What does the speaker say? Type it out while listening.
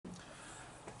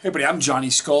Hey everybody, I'm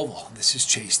Johnny Scoville. This is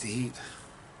Chase the Heat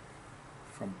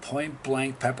from Point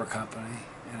Blank Pepper Company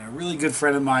and a really good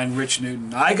friend of mine, Rich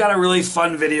Newton. I got a really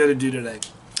fun video to do today.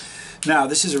 Now,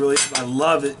 this is I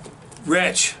love it.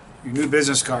 Rich, your new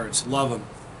business cards, love them.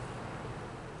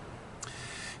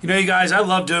 You know, you guys, I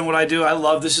love doing what I do.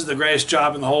 This is the greatest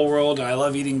job in the whole world. And I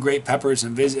love eating great peppers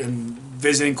and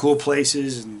visiting cool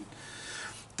places. And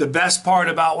the best part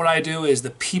about what I do is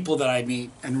the people that I meet,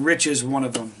 and Rich is one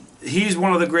of them. He's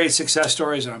one of the great success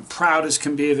stories, and I'm proud as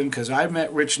can be of him because I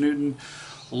met Rich Newton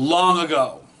long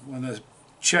ago when the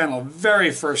channel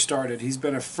very first started. He's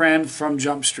been a friend from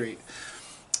Jump Street.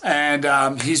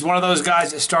 And he's one of those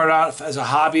guys that started out as a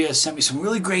hobbyist, sent me some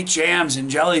really great jams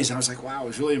and jellies, and I was like, wow, I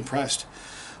was really impressed.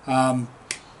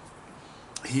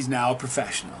 He's now a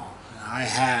professional. I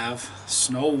have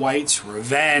Snow White's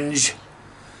Revenge.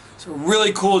 It's a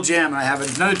really cool jam, and I have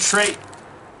another trait,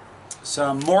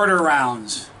 some Mortar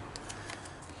rounds.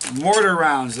 Mortar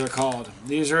rounds, they're called.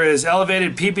 These are his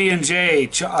elevated PB&J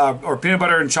or peanut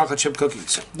butter and chocolate chip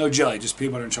cookies. No jelly, just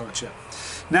peanut butter and chocolate chip.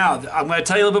 Now, I'm going to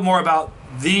tell you a little bit more about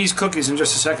these cookies in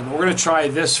just a second, but we're going to try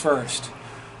this first.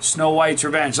 Snow White's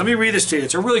Revenge. Let me read this to you.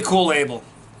 It's a really cool label.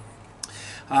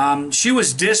 She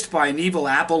was dissed by an evil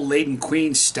apple-laden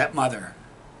queen's stepmother.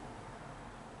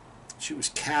 She was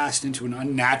cast into an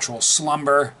unnatural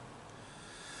slumber.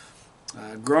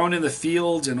 Grown in the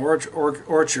fields and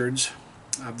orchards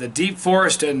of the deep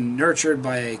forest and nurtured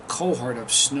by a cohort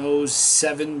of Snow's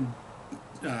 7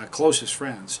 closest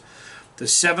friends. The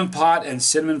 7-pot and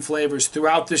cinnamon flavors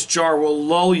throughout this jar will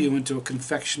lull you into a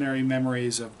confectionery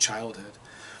memories of childhood,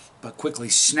 but quickly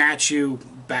snatch you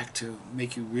back to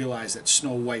make you realize that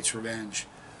Snow White's Revenge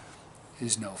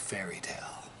is no fairy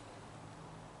tale.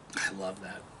 I love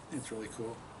that. It's really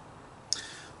cool.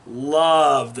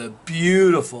 Love the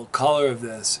beautiful color of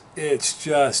this. It's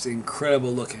just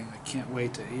incredible looking. I can't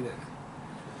wait to eat it.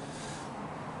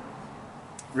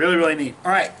 Really, really neat.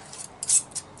 All right.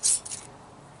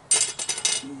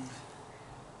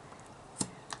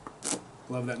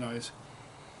 Love that noise.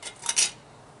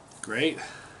 Great.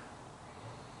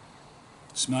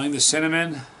 Smelling the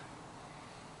cinnamon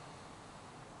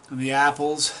and the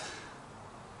apples.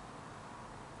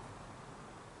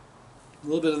 A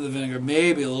little bit of the vinegar,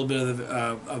 maybe a little bit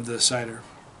of the cider.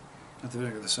 Not the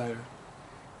vinegar, the cider.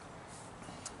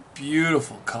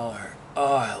 Beautiful color.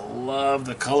 Oh, I love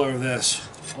the color of this.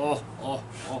 Oh, oh,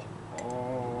 oh,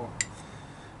 oh.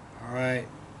 All right.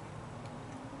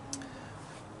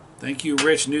 Thank you,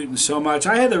 Rich Newton, so much.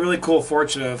 I had the really cool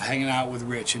fortune of hanging out with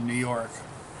Rich in New York.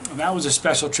 And that was a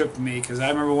special trip for me because I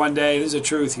remember one day, this is the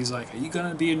truth, he's like, are you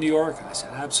going to be in New York? And I said,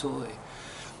 absolutely.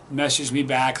 Messaged me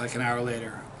back like an hour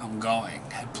later. I'm going.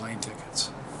 Had plane tickets.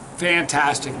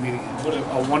 Fantastic meeting him. What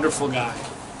a wonderful guy.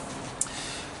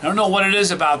 I don't know what it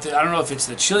is about I don't know if it's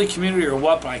the chili community or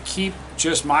what,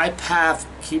 but my path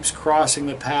keeps crossing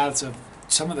the paths of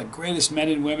some of the greatest men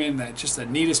and women, just the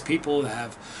neatest people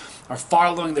that are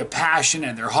following their passion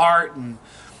and their heart, and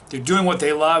they're doing what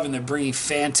they love, and they're bringing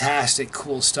fantastic,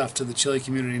 cool stuff to the chili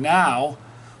community. Now,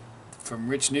 from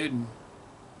Rich Newton,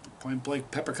 Point Blank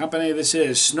Pepper Company, this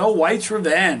is Snow White's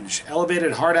Revenge,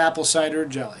 elevated hard apple cider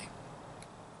jelly.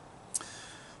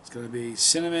 It's going to be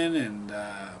cinnamon and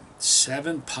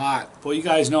 7-pot. Boy, you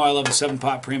guys know I love a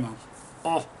 7-pot Primo.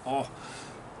 Oh, oh.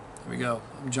 There we go.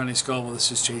 I'm Johnny Scoville.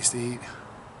 This is Chase the Heat.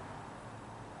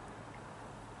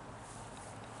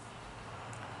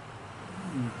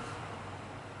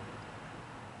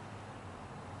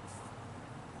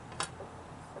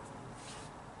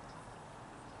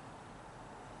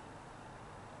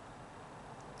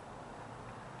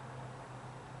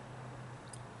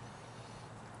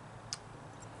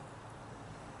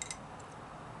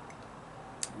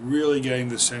 Really getting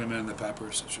the cinnamon and the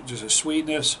peppers. Just a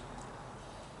sweetness.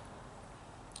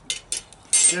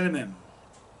 Cinnamon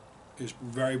is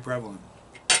very prevalent.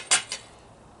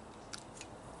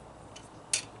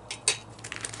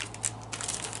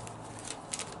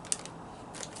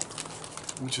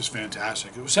 Which is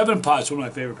fantastic. 7-pot is one of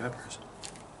my favorite peppers.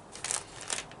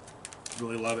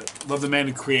 Really love it. Love the man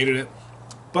who created it.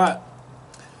 But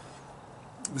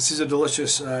this is a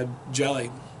delicious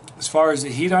jelly. As far as the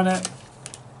heat on it,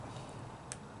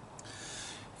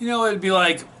 you know, it'd be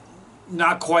like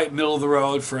not quite middle of the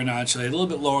road for a non-chili, a little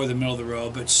bit lower than middle of the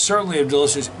road, but certainly a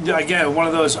delicious, again, one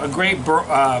of those,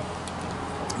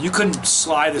 you couldn't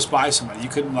slide this by somebody. You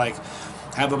couldn't like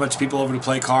have a bunch of people over to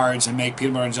play cards and make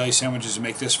peanut butter and jelly sandwiches and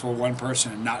make this for one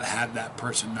person and not have that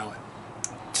person know it.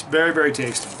 It's very, very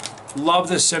tasty. Love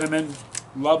the cinnamon.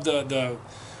 Love the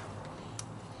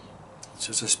it's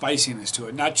just a spiciness to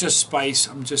it. Not just spice.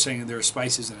 I'm just saying there are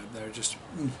spices in it that are just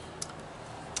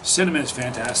Cinnamon is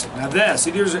fantastic. Now this,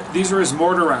 see, these are his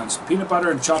Mortar rounds. Peanut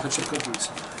butter and chocolate chip cookies.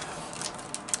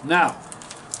 Now,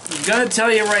 I'm going to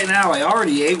tell you right now, I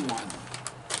already ate one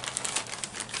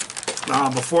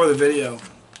before the video.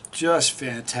 Just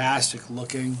fantastic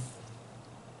looking.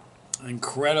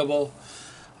 Incredible.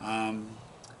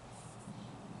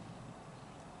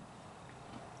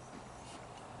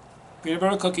 Peanut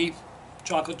butter cookie,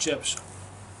 chocolate chips,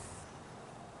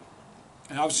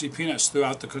 and obviously peanuts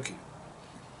throughout the cookie.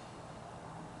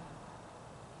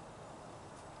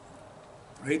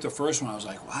 I ate the first one, I was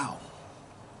like, wow.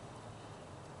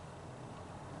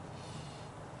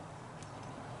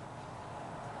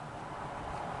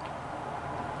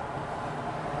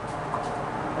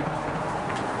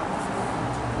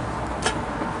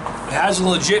 It has a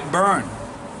legit burn.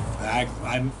 I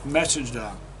messaged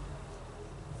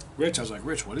Rich, I was like,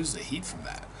 Rich, what is the heat from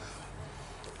that?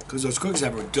 Because those cookies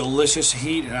have a delicious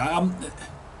heat, and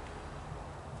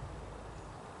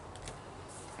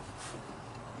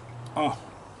oh.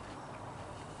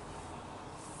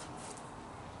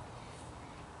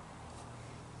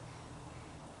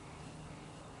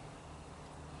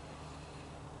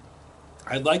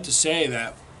 I'd like to say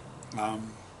that there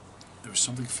was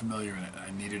something familiar in it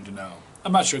I needed to know.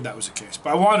 I'm not sure that was the case, but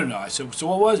I wanted to know. I said, so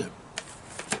what was it?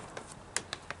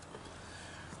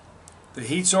 The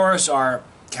heat source are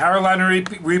Carolina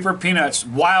Reaper peanuts,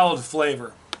 wild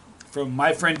flavor, from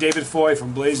my friend David Foy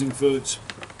from Blazing Foods.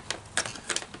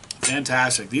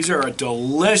 Fantastic. These are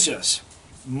delicious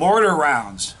Mortar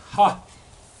rounds. Huh.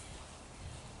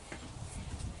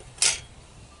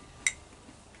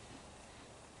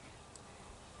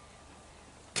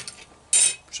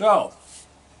 So,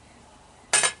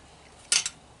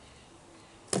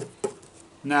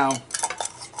 now,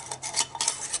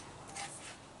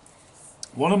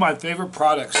 one of my favorite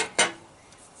products,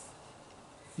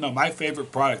 my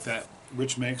favorite product that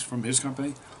Rich makes from his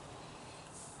company,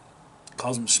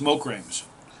 calls them smoke rings.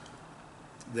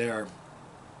 They're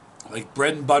like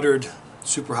bread and buttered,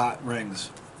 super hot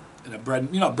rings. And bread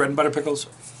and butter pickles.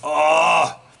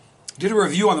 Oh! Did a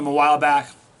review on them a while back.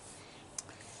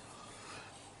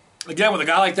 Again, with a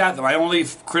guy like that, my only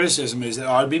criticism is that it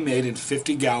ought to be made in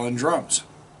 50-gallon drums.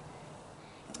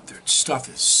 Their stuff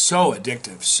is so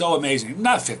addictive, so amazing.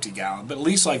 Not 50-gallon, but at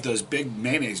least like those big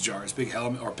mayonnaise jars, big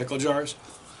element or pickle jars.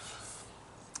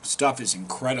 Stuff is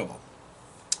incredible.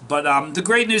 But the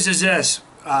great news is this.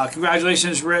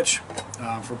 Congratulations, Rich,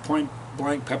 for Point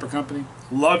Blank Pepper Company.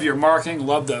 Love your marketing.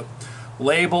 Love the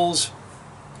labels.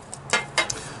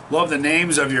 Love the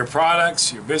names of your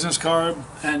products, your business card,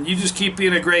 and you just keep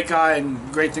being a great guy,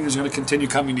 and great things are going to continue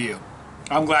coming to you.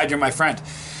 I'm glad you're my friend.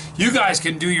 You guys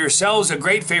can do yourselves a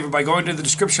great favor by going to the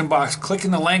description box,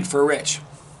 clicking the link for Rich.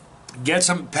 Get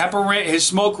some pepper. His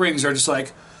smoke rings are just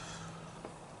like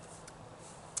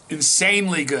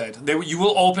insanely good. You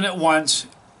will open it once.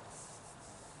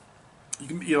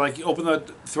 You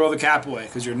throw the cap away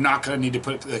because you're not going to need to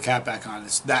put the cap back on.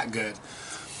 It's that good.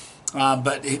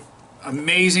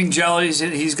 Amazing jellies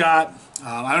he's got.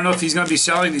 I don't know if he's going to be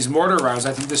selling these Mortar rounds.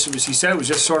 I think he said it was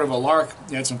just sort of a lark.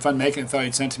 He had some fun making it, thought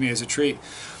he'd send to me as a treat.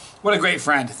 What a great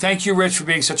friend. Thank you, Rich, for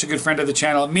being such a good friend of the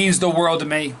channel. It means the world to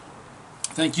me.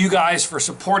 Thank you guys for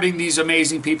supporting these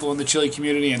amazing people in the chili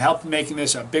community and helping making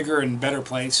this a bigger and better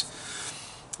place.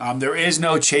 There is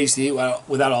no Chasetheheat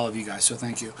without all of you guys, so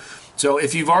thank you. So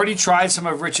if you've already tried some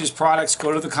of Rich's products,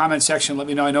 go to the comment section. Let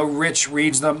me know. I know Rich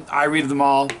reads them. I read them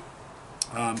all.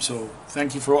 So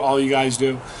thank you for all you guys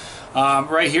do.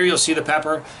 Right here you'll see the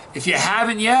pepper. If you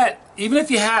haven't yet, even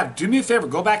if you have, do me a favor,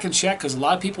 go back and check, because a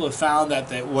lot of people have found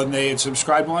that when they had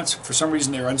subscribed once, for some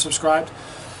reason they were unsubscribed.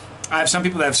 I have some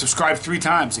people that have subscribed 3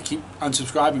 times. They keep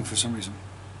unsubscribing for some reason.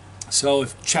 So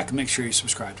check and make sure you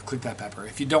subscribe. Click that pepper.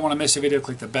 If you don't want to miss a video,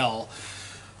 click the bell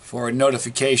for a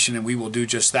notification, and we will do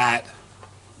just that.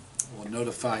 We'll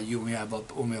notify you when we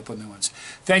upload new ones.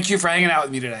 Thank you for hanging out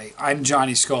with me today. I'm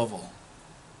Johnny Scoville.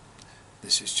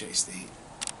 This is Chasetheheat.